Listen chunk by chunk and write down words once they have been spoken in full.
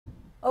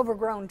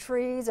Overgrown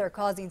trees are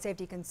causing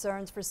safety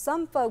concerns for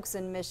some folks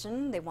in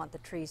Mission. They want the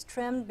trees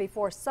trimmed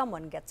before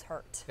someone gets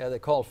hurt. Yeah, they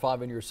called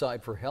 5 on your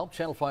side for help.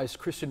 Channel 5's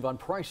Christian Von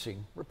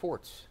Preissing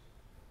reports.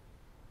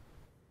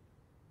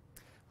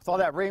 With all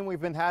that rain we've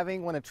been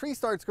having, when a tree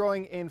starts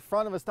growing in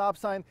front of a stop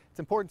sign, it's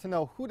important to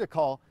know who to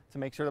call to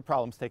make sure the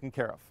problem's taken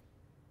care of.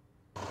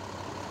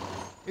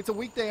 It's a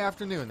weekday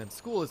afternoon and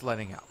school is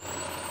letting out.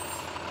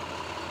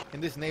 In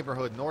this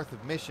neighborhood north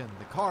of Mission,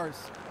 the cars,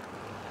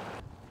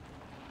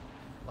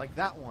 like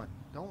that one,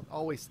 don't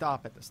always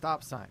stop at the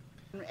stop sign.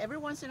 Every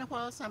once in a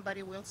while,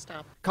 somebody will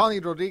stop. Connie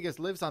Rodriguez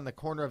lives on the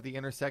corner of the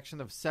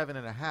intersection of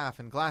 7.5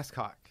 and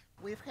Glasscock.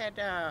 We've had,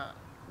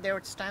 there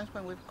were times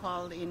when we've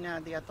called in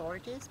the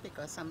authorities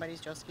because somebody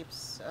just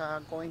keeps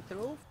going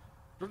through.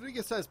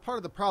 Rodriguez says part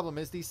of the problem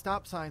is these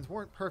stop signs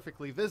weren't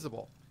perfectly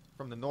visible.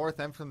 From the north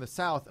and from the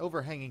south,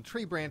 overhanging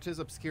tree branches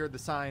obscured the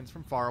signs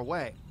from far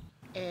away.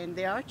 And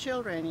there are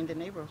children in the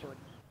neighborhood.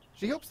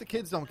 She hopes the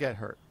kids don't get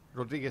hurt.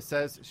 Rodriguez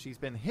says she's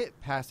been hit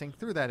passing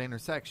through that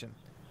intersection.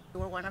 We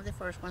were one of the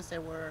first ones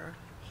that were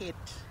hit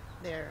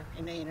there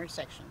in the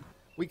intersection.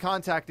 We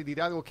contacted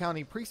Hidalgo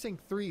County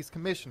Precinct 3's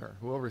commissioner,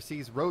 who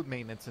oversees road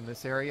maintenance in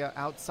this area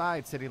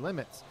outside city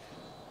limits.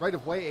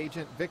 Right-of-way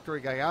agent Victor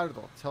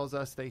Gallardo tells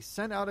us they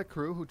sent out a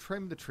crew who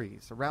trimmed the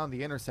trees around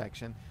the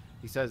intersection.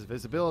 He says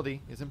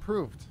visibility is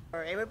improved.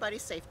 For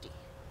everybody's safety.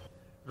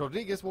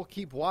 Rodriguez will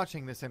keep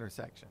watching this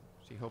intersection.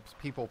 She hopes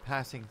people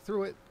passing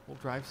through it will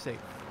drive safe.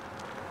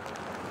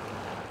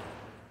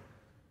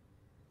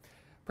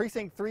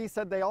 Precinct 3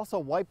 said they also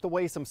wiped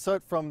away some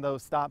soot from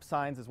those stop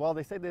signs as well.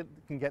 They say that it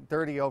can get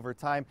dirty over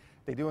time.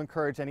 They do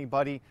encourage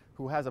anybody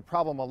who has a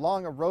problem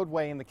along a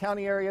roadway in the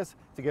county areas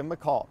to give them a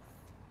call.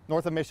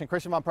 North of Mission,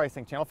 Christian Von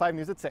Preissing, Channel 5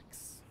 News at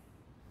 6.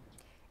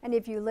 And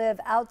if you live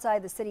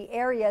outside the city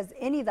areas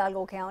in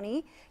Hidalgo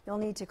County, you'll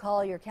need to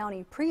call your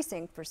county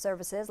precinct for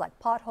services like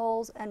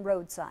potholes and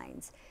road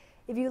signs.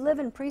 If you live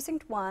in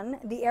Precinct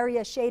 1, the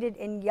area shaded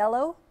in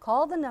yellow,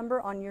 call the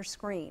number on your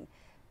screen.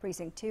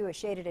 Precinct 2 is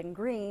shaded in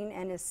green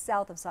and is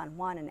south of San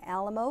Juan and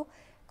Alamo.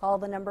 Call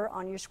the number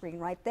on your screen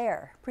right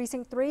there.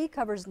 Precinct 3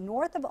 covers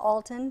north of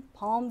Alton,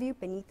 Palmview,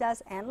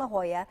 Penitas, and La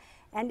Jolla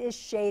and is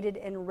shaded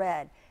in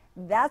red.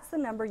 That's the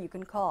number you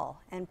can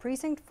call. And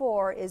Precinct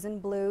 4 is in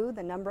blue,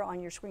 the number on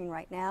your screen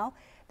right now.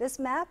 This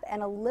map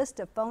and a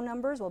list of phone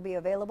numbers will be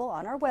available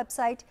on our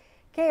website,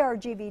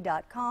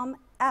 krgv.com,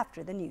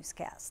 after the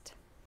newscast.